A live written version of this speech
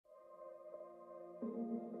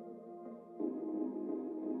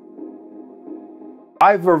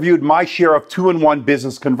I've reviewed my share of 2-in-1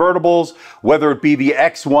 business convertibles, whether it be the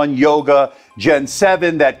X1 Yoga Gen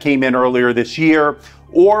 7 that came in earlier this year,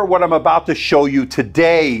 or what I'm about to show you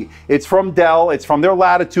today. It's from Dell, it's from their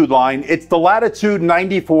Latitude line. It's the Latitude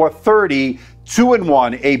 9430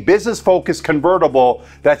 2-in-1, a business-focused convertible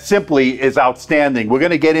that simply is outstanding. We're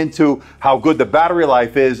gonna get into how good the battery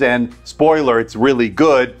life is, and spoiler, it's really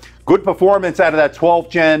good. Good performance out of that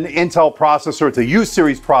 12th gen Intel processor. It's a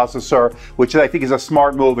U-series processor, which I think is a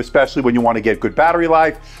smart move, especially when you want to get good battery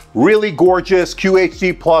life. Really gorgeous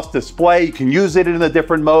QHD plus display. You can use it in the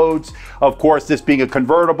different modes. Of course, this being a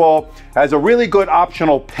convertible, has a really good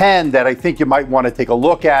optional pen that I think you might want to take a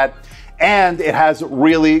look at. And it has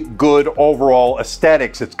really good overall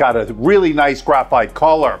aesthetics. It's got a really nice graphite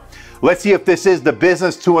color. Let's see if this is the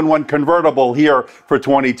business 2-in-1 convertible here for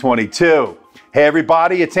 2022. Hey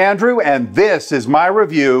everybody, it's Andrew, and this is my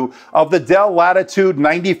review of the Dell Latitude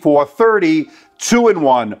 9430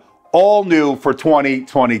 2-in-1, all new for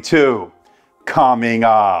 2022. Coming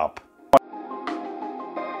up.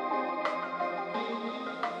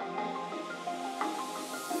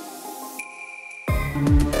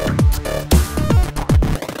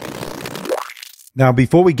 Now,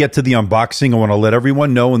 before we get to the unboxing, I want to let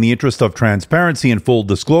everyone know, in the interest of transparency and full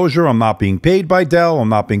disclosure, I'm not being paid by Dell. I'm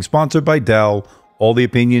not being sponsored by Dell. All the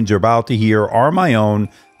opinions you're about to hear are my own.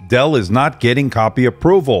 Dell is not getting copy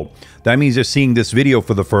approval. That means you're seeing this video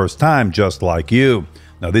for the first time, just like you.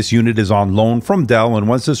 Now, this unit is on loan from Dell, and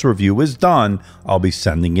once this review is done, I'll be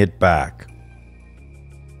sending it back.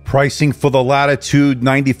 Pricing for the Latitude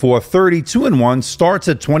 9430 2-in-1 starts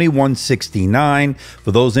at $2169.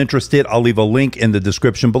 For those interested, I'll leave a link in the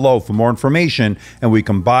description below for more information, and we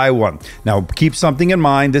can buy one. Now, keep something in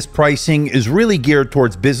mind. This pricing is really geared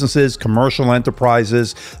towards businesses, commercial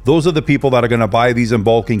enterprises. Those are the people that are going to buy these in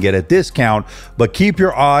bulk and get a discount. But keep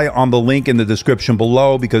your eye on the link in the description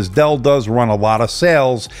below, because Dell does run a lot of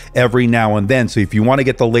sales every now and then. So if you want to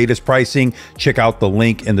get the latest pricing, check out the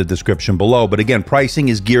link in the description below. But again, pricing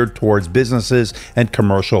is geared towards businesses and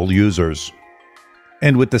commercial users.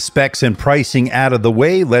 And with the specs and pricing out of the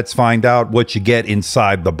way, let's find out what you get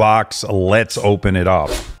inside the box. Let's open it up.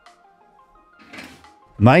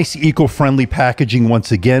 Nice eco-friendly packaging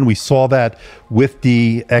once again. We saw that with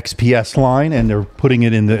the XPS line, and they're putting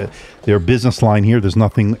it in their business line here. There's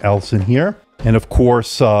nothing else in here. And of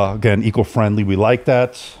course, again, eco-friendly. We like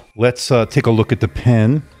that. Let's take a look at the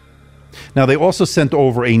pen. Now, they also sent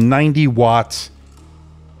over a 90-watt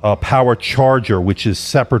power charger, which is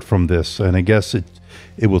separate from this, and I guess it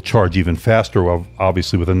will charge even faster,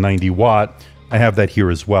 obviously, with a 90-watt. I have that here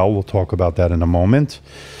as well. We'll talk about that in a moment.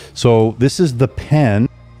 So this is the pen,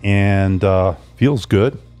 and feels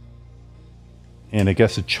good. And I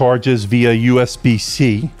guess it charges via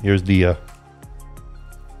USB-C. Here's the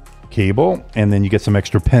cable, and then you get some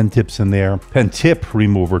extra pen tips in there. Pen tip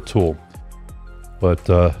remover tool. But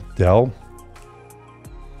Dell.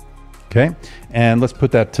 Okay, and let's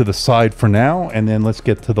put that to the side for now, and then let's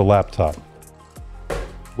get to the laptop.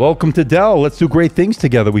 Welcome to Dell. Let's do great things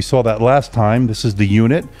together. We saw that last time. This is the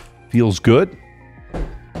unit. Feels good.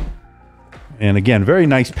 And again, very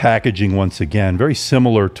nice packaging once again. Very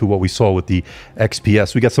similar to what we saw with the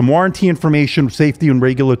XPS. We got some warranty information, safety and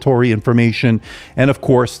regulatory information, and of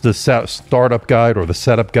course, the startup guide or the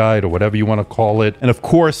setup guide or whatever you want to call it. And of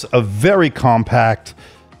course, a very compact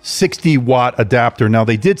 60-watt adapter. Now,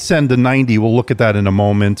 they did send a 90. We'll look at that in a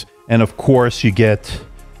moment. And of course, you get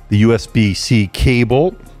the USB-C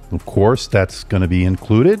cable. Of course, that's going to be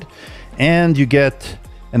included. And you get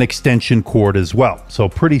an extension cord as well. So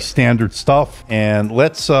pretty standard stuff. And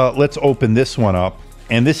let's open this one up.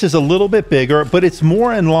 And this is a little bit bigger, but it's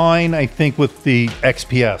more in line, I think, with the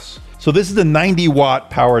XPS. So this is the 90-watt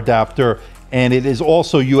power adapter, and it is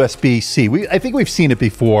also USB-C. I think we've seen it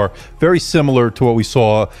before. Very similar to what we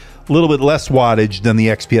saw. A little bit less wattage than the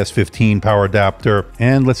XPS 15 power adapter.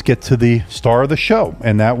 And let's get to the star of the show,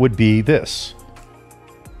 and that would be this.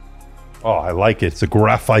 Oh, I like it. It's a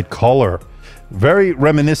graphite color. Very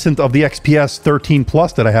reminiscent of the XPS 13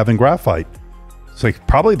 Plus that I have in graphite. It's like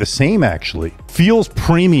probably the same, actually. Feels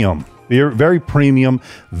premium. Very premium,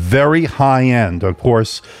 very high-end. Of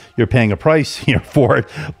course, you're paying a price here for it,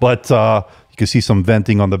 but you can see some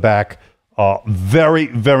venting on the back Very,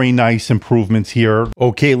 very nice improvements here.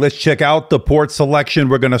 Okay, let's check out the port selection.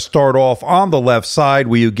 We're going to start off on the left side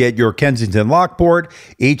where you get your Kensington lock port,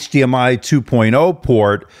 HDMI 2.0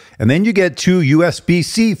 port, and then you get two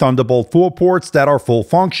USB-C Thunderbolt 4 ports that are full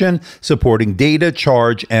function, supporting data,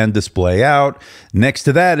 charge, and display out. Next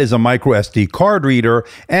to that is a micro SD card reader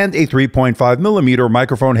and a 3.5mm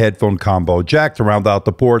microphone headphone combo jack to round out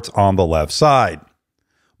the ports on the left side.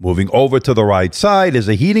 Moving over to the right side is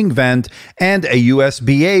a heating vent and a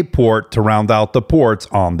USB-A port to round out the ports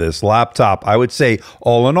on this laptop. I would say,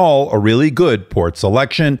 all in all, a really good port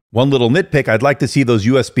selection. One little nitpick, I'd like to see those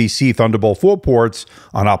USB-C Thunderbolt 4 ports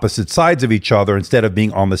on opposite sides of each other instead of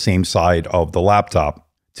being on the same side of the laptop.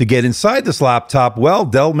 To get inside this laptop, well,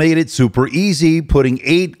 Dell made it super easy, putting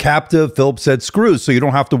 8 captive Phillips head screws, so you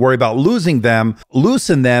don't have to worry about losing them.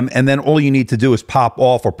 Loosen them, and then all you need to do is pop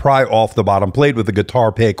off or pry off the bottom plate with a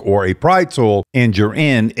guitar pick or a pry tool, and you're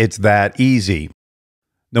in. It's that easy.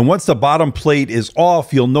 Now, once the bottom plate is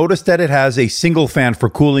off, you'll notice that it has a single fan for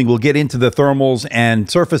cooling. We'll get into the thermals and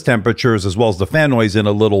surface temperatures as well as the fan noise in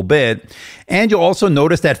a little bit. And you'll also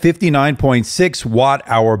notice that 59.6 watt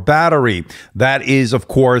hour battery. That is, of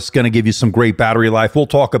course, going to give you some great battery life. We'll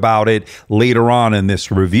talk about it later on in this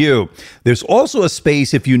review. There's also a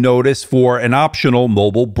space, if you notice, for an optional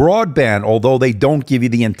mobile broadband, although they don't give you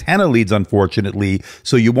the antenna leads, unfortunately,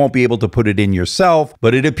 so you won't be able to put it in yourself.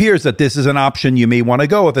 But it appears that this is an option you may want to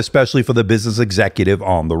go with, especially for the business executive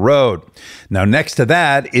on the road. Now, next to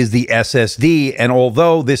that is the SSD, and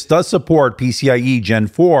although this does support PCIe Gen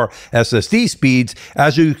 4 SSD speeds,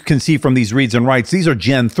 as you can see from these reads and writes, these are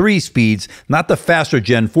Gen 3 speeds, not the faster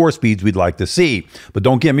Gen 4 speeds we'd like to see. But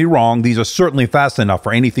don't get me wrong, these are certainly fast enough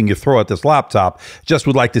for anything you throw at this laptop. Just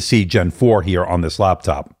would like to see Gen 4 here on this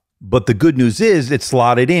laptop. But the good news is it's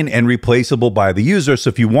slotted in and replaceable by the user. So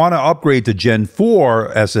if you want to upgrade to Gen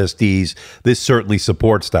 4 SSDs, this certainly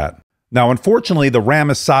supports that. Now, unfortunately, the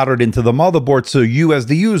RAM is soldered into the motherboard, so you as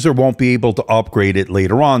the user won't be able to upgrade it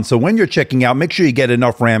later on. So when you're checking out, make sure you get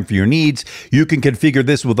enough RAM for your needs. You can configure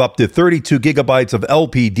this with up to 32 gigabytes of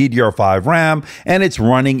LP DDR5 RAM, and it's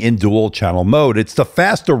running in dual channel mode. It's the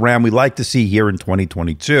faster RAM we like to see here in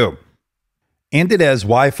 2022. And it has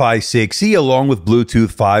Wi-Fi 6E along with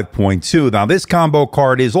Bluetooth 5.2. Now, this combo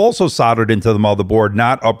card is also soldered into the motherboard,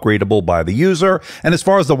 not upgradable by the user. And as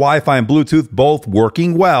far as the Wi-Fi and Bluetooth, both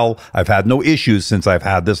working well. I've had no issues since I've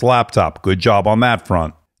had this laptop. Good job on that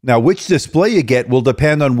front. Now, which display you get will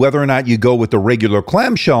depend on whether or not you go with the regular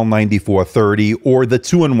clamshell 9430 or the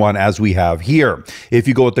 2-in-1 as we have here. If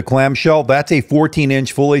you go with the clamshell, that's a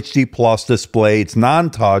 14-inch Full HD Plus display. It's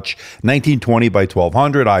non-touch, 1920 by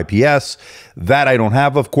 1200 IPS. That I don't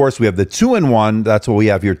have, of course. We have the 2-in-1. That's what we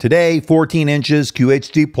have here today. 14 inches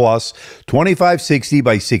QHD Plus, 2560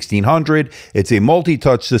 by 1600. It's a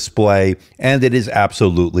multi-touch display, and it is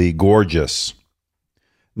absolutely gorgeous.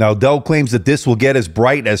 Now, Dell claims that this will get as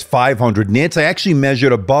bright as 500 nits. I actually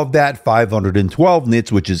measured above that, 512 nits,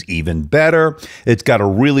 which is even better. It's got a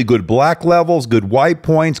really good black levels, good white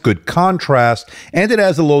points, good contrast, and it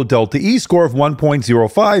has a low Delta E score of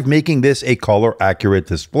 1.05, making this a color-accurate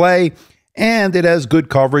display. And it has good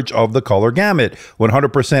coverage of the color gamut,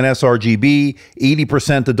 100% sRGB,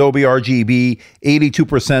 80% Adobe RGB,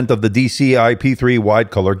 82% of the DCI-P3 wide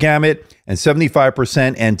color gamut, and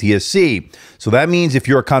 75% NTSC. So that means if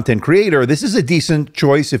you're a content creator, this is a decent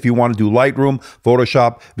choice if you want to do Lightroom,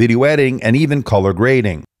 Photoshop, video editing, and even color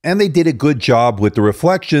grading. And they did a good job with the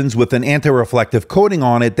reflections with an anti-reflective coating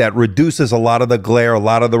on it that reduces a lot of the glare, a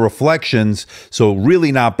lot of the reflections. So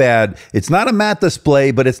really not bad. It's not a matte display,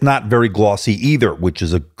 but it's not very glossy either, which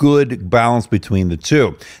is a good balance between the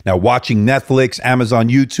two. Now, watching Netflix, Amazon,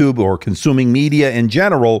 YouTube, or consuming media in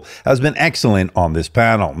general has been excellent on this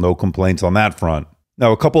panel. No complaints on that front.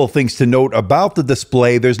 Now, a couple of things to note about the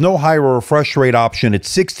display. There's no higher refresh rate option at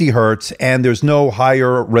 60 Hertz, and there's no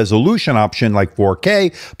higher resolution option like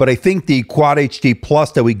 4K, but I think the Quad HD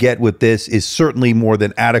Plus that we get with this is certainly more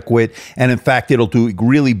than adequate, and in fact, it'll do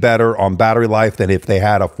really better on battery life than if they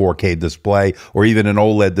had a 4K display, or even an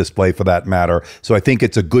OLED display for that matter. So I think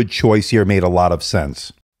it's a good choice here, made a lot of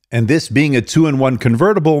sense. And this being a 2-in-1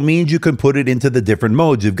 convertible means you can put it into the different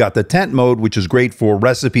modes. You've got the tent mode, which is great for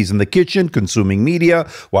recipes in the kitchen, consuming media,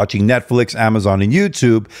 watching Netflix, Amazon, and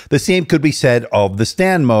YouTube. The same could be said of the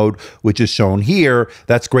stand mode, which is shown here.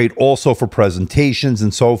 That's great also for presentations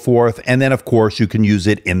and so forth. And then, of course, you can use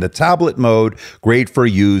it in the tablet mode, great for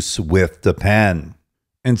use with the pen.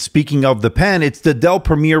 And speaking of the pen, it's the Dell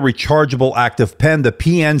Premier Rechargeable Active Pen, the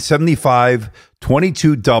PN75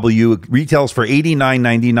 22W. It retails for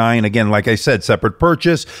 $89.99. Again, like I said, separate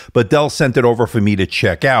purchase, but Dell sent it over for me to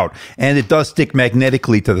check out. And it does stick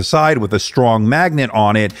magnetically to the side with a strong magnet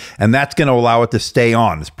on it, and that's going to allow it to stay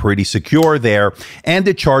on. It's pretty secure there, and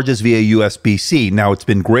it charges via USB-C. Now, it's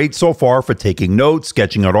been great so far for taking notes,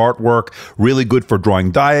 sketching out artwork, really good for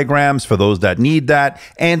drawing diagrams for those that need that,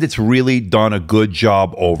 and it's really done a good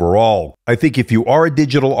job overall. I think if you are a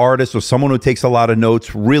digital artist or someone who takes a lot of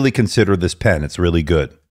notes, really consider this pen. It's really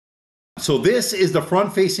good. So this is the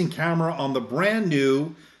front-facing camera on the brand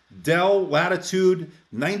new Dell Latitude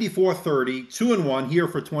 9430 2-in-1 here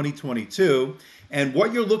for 2022. And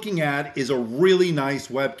what you're looking at is a really nice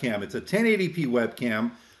webcam. It's a 1080p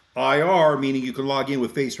webcam. IR, meaning you can log in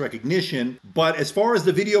with face recognition. But as far as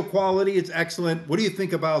the video quality, it's excellent. What do you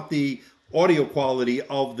think about the audio quality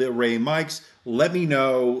of the array mics? Let me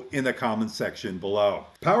know in the comments section below.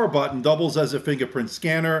 Power button doubles as a fingerprint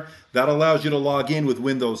scanner. That allows you to log in with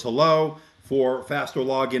Windows Hello for faster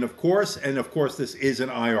login, of course. And of course, this is an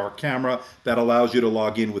IR camera that allows you to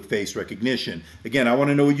log in with face recognition. Again, I want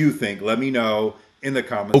to know what you think. Let me know in the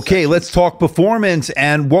comments. Okay, let's talk performance.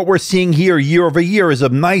 And what we're seeing here year over year is a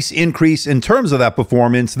nice increase in terms of that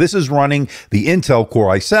performance. This is running the Intel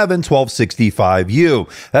Core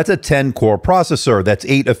i7-1265U. That's a 10-core processor. That's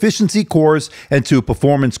 8 efficiency cores and 2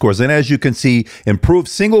 performance cores. And as you can see, improved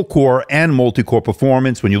single core and multi-core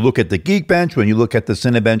performance. When you look at the Geekbench, when you look at the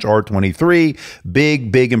Cinebench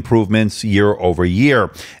R23, big improvements year over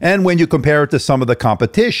year. And when you compare it to some of the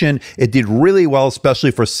competition, it did really well,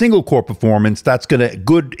 especially for single core performance. That's a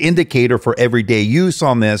good indicator for everyday use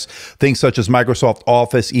on this. Things such as Microsoft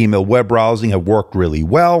Office, email, web browsing have worked really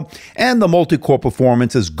well. And the multi-core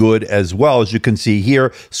performance is good as well. As you can see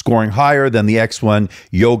here, scoring higher than the X1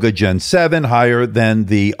 Yoga Gen 7, higher than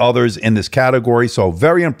the others in this category. So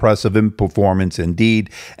very impressive in performance indeed.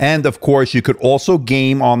 And of course, you could also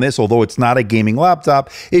game on this, although it's not a gaming laptop,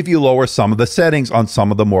 if you lower some of the settings on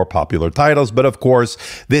some of the more popular titles. But of course,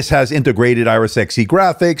 this has integrated Iris Xe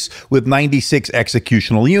graphics with 96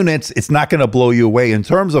 executional units. It's not going to blow you away in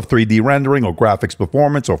terms of 3D rendering or graphics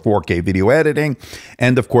performance or 4K video editing,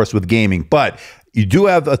 and of course with gaming. But you do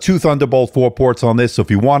have 2 Thunderbolt 4 ports on this, so if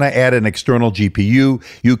you want to add an external GPU,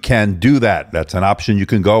 you can do that. That's an option you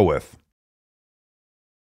can go with.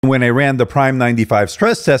 When I ran the Prime 95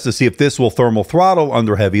 stress test to see if this will thermal throttle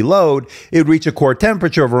under heavy load, it would reach a core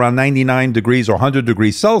temperature of around 99 degrees or 100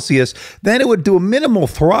 degrees Celsius. Then it would do a minimal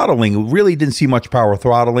throttling. We really didn't see much power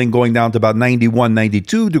throttling, going down to about 91,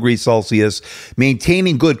 92 degrees Celsius,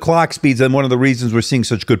 maintaining good clock speeds. And one of the reasons we're seeing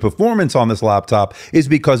such good performance on this laptop is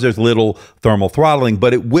because there's little thermal throttling,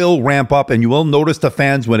 but it will ramp up, and you will notice the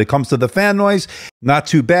fans when it comes to the fan noise. Not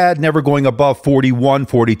too bad, never going above 41,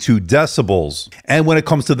 42 decibels. And when it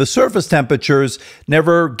comes to the surface temperatures,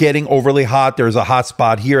 never getting overly hot. There's a hot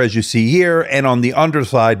spot here, as you see here, and on the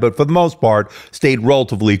underside, but for the most part, stayed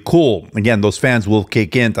relatively cool. Again, those fans will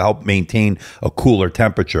kick in to help maintain a cooler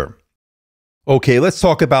temperature. Okay, let's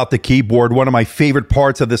talk about the keyboard. One of my favorite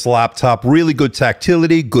parts of this laptop. Really good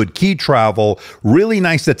tactility, good key travel, really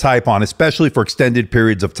nice to type on, especially for extended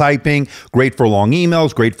periods of typing. Great for long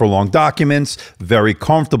emails, great for long documents, very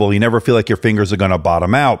comfortable. You never feel like your fingers are going to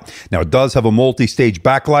bottom out. Now, it does have a multi-stage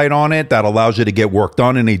backlight on it that allows you to get work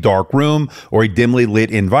done in a dark room or a dimly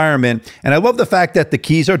lit environment. And I love the fact that the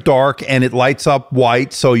keys are dark and it lights up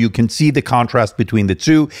white, so you can see the contrast between the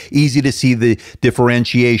two. Easy to see the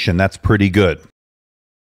differentiation. That's pretty good.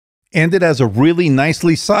 And it has a really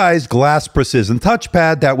nicely sized glass precision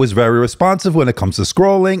touchpad that was very responsive when it comes to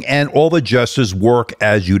scrolling, and all the gestures work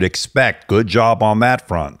as you'd expect. Good job on that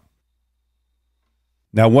front.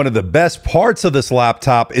 Now, one of the best parts of this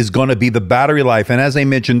laptop is going to be the battery life. And as I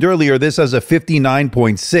mentioned earlier, this has a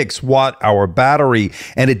 59.6 watt-hour battery,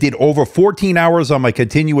 and it did over 14 hours on my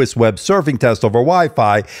continuous web surfing test over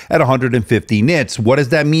Wi-Fi at 150 nits. What does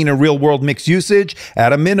that mean in real-world mixed usage?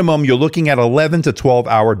 At a minimum, you're looking at 11 to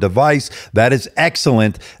 12-hour device. That is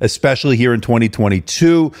excellent, especially here in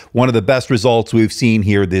 2022. One of the best results we've seen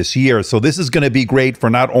here this year. So this is going to be great for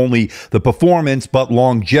not only the performance, but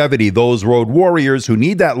longevity. Those road warriors who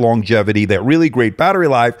need that longevity, that really great battery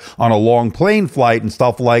life on a long plane flight and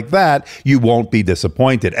stuff like that, you won't be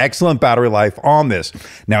disappointed. Excellent battery life on this.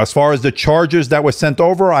 Now, as far as the chargers that were sent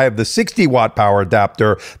over, I have the 60-watt power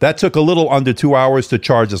adapter. That took a little under 2 hours to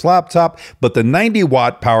charge this laptop, but the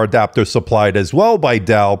 90-watt power adapter supplied as well by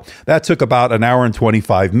Dell, that took about an hour and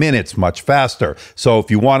 25 minutes, much faster. So if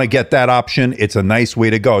you want to get that option, it's a nice way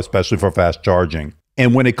to go, especially for fast charging.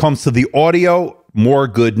 And when it comes to the audio, More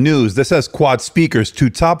good news. This has quad speakers, 2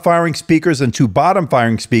 top firing speakers and 2 bottom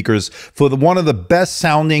firing speakers for one of the best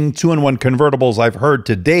sounding 2-in-1 convertibles I've heard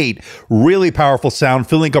to date. Really powerful sound,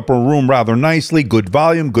 filling up a room rather nicely. Good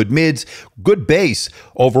volume, good mids, good bass.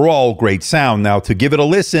 Overall, great sound. Now, to give it a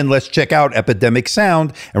listen, let's check out Epidemic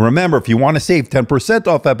Sound. And remember, if you want to save 10%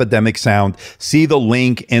 off Epidemic Sound, see the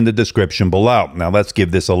link in the description below. Now, let's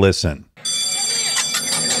give this a listen.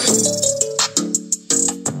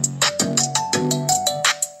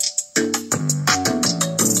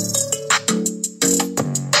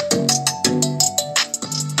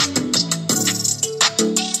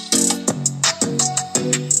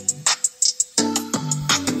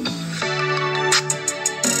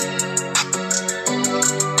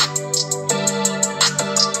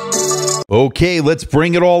 Okay, let's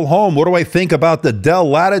bring it all home. What do I think about the Dell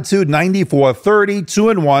Latitude 9430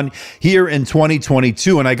 2-in-1 here in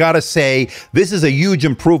 2022? And I gotta say, this is a huge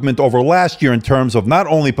improvement over last year in terms of not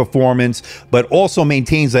only performance, but also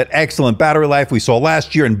maintains that excellent battery life we saw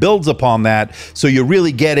last year and builds upon that. So you're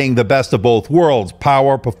really getting the best of both worlds,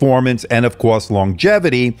 power, performance, and of course,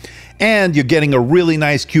 longevity. And you're getting a really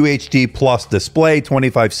nice QHD Plus display,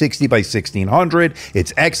 2560 by 1600.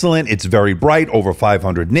 It's excellent. It's very bright, over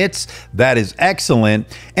 500 nits. That is excellent.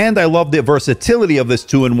 And I love the versatility of this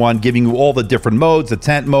 2-in-1, giving you all the different modes, the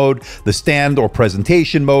tent mode, the stand or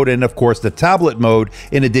presentation mode, and of course the tablet mode,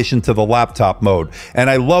 in addition to the laptop mode. And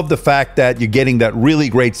I love the fact that you're getting that really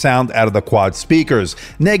great sound out of the quad speakers.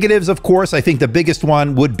 Negatives, of course, I think the biggest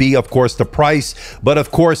one would be, of course, the price. But of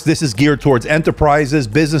course, this is geared towards enterprises,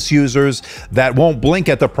 business users that won't blink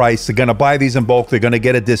at the price. They're going to buy these in bulk. They're going to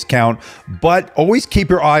get a discount. But always keep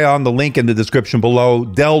your eye on the link in the description below.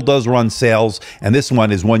 Dell does run sales, and this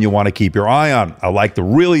one is one you want to keep your eye on. I like the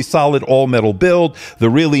really solid all-metal build, the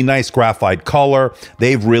really nice graphite color.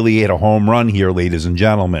 They've really hit a home run here, ladies and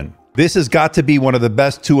gentlemen. This has got to be one of the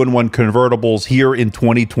best 2-in-1 convertibles here in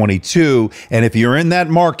 2022. And if you're in that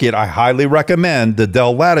market, I highly recommend the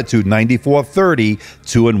Dell Latitude 9430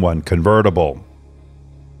 2-in-1 convertible.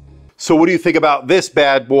 So what do you think about this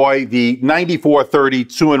bad boy, the 9430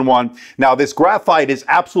 2-in-1? Now, this graphite is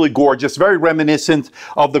absolutely gorgeous, very reminiscent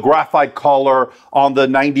of the graphite color on the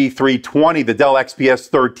 9320, the Dell XPS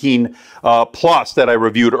 13 Plus that I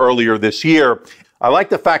reviewed earlier this year. I like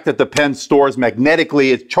the fact that the pen stores magnetically.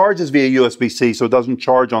 It charges via USB-C, so it doesn't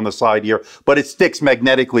charge on the side here, but it sticks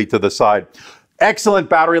magnetically to the side. Excellent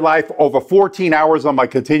battery life, over 14 hours on my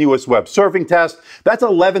continuous web surfing test. That's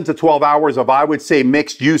 11 to 12 hours of, I would say,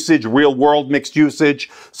 mixed usage, real world mixed usage.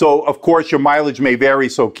 So of course your mileage may vary,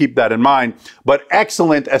 so keep that in mind. But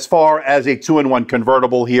excellent as far as a 2-in-1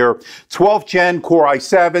 convertible here. 12th gen Core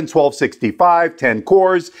i7, 1265, 10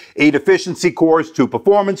 cores, 8 efficiency cores, 2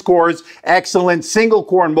 performance cores. Excellent single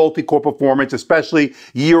core and multi-core performance, especially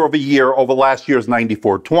year over year over last year's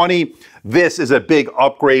 9420. This is a big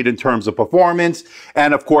upgrade in terms of performance.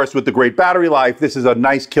 And of course, with the great battery life, this is a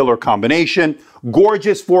nice killer combination.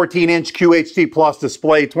 Gorgeous 14-inch QHD Plus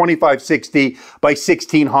display, 2560 by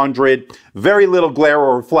 1600. Very little glare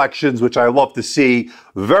or reflections, which I love to see.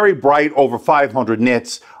 Very bright, over 500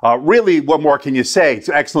 nits. Really, what more can you say? It's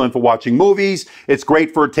excellent for watching movies. It's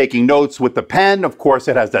great for taking notes with the pen. Of course,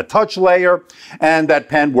 it has that touch layer, and that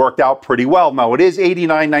pen worked out pretty well. Now, it is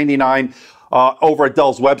 $89.99. Over at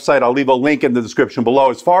Dell's website. I'll leave a link in the description below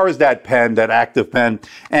as far as that pen, that active pen.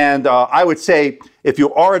 And I would say, if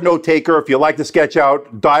you are a note taker, if you like to sketch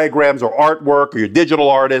out diagrams or artwork, or you're a digital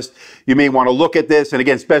artist, you may want to look at this. And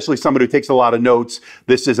again, especially somebody who takes a lot of notes,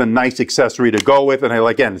 this is a nice accessory to go with. And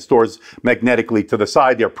again, it stores magnetically to the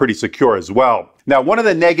side. They're pretty secure as well. Now, one of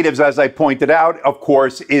the negatives, as I pointed out, of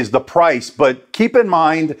course, is the price. But keep in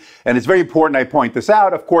mind, and it's very important I point this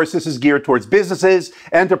out, of course, this is geared towards businesses,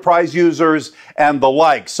 enterprise users, and the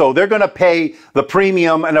like. So they're going to pay the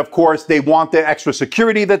premium. And of course, they want the extra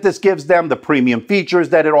security that this gives them, the premium features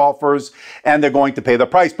that it offers, and they're going to pay the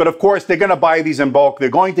price. But of course, they're going to buy these in bulk. They're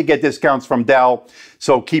going to get discounts from Dell.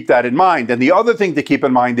 So keep that in mind. And the other thing to keep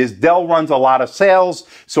in mind is Dell runs a lot of sales.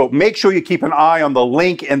 So make sure you keep an eye on the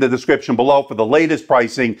link in the description below for the latest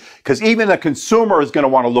pricing, because even a consumer is going to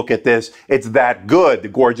want to look at this. It's that good. The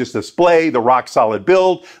gorgeous display, the rock solid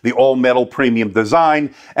build, the all metal premium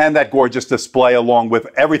design, and that gorgeous display along with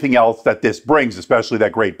everything else that this brings, especially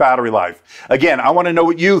that great battery life. Again, I want to know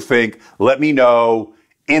what you think. Let me know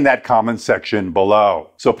in that comment section below.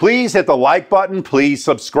 So please hit the like button, please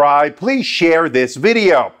subscribe, please share this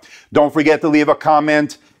video. Don't forget to leave a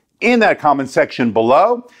comment in that comment section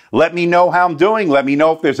below. Let me know how I'm doing. Let me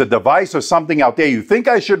know if there's a device or something out there you think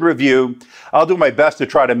I should review. I'll do my best to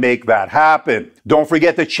try to make that happen. Don't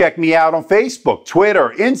forget to check me out on Facebook, Twitter,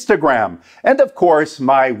 Instagram, and of course,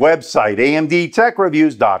 my website,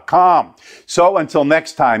 amdtechreviews.com. So until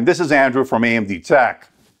next time, this is Andrew from AMD Tech.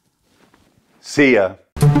 See ya.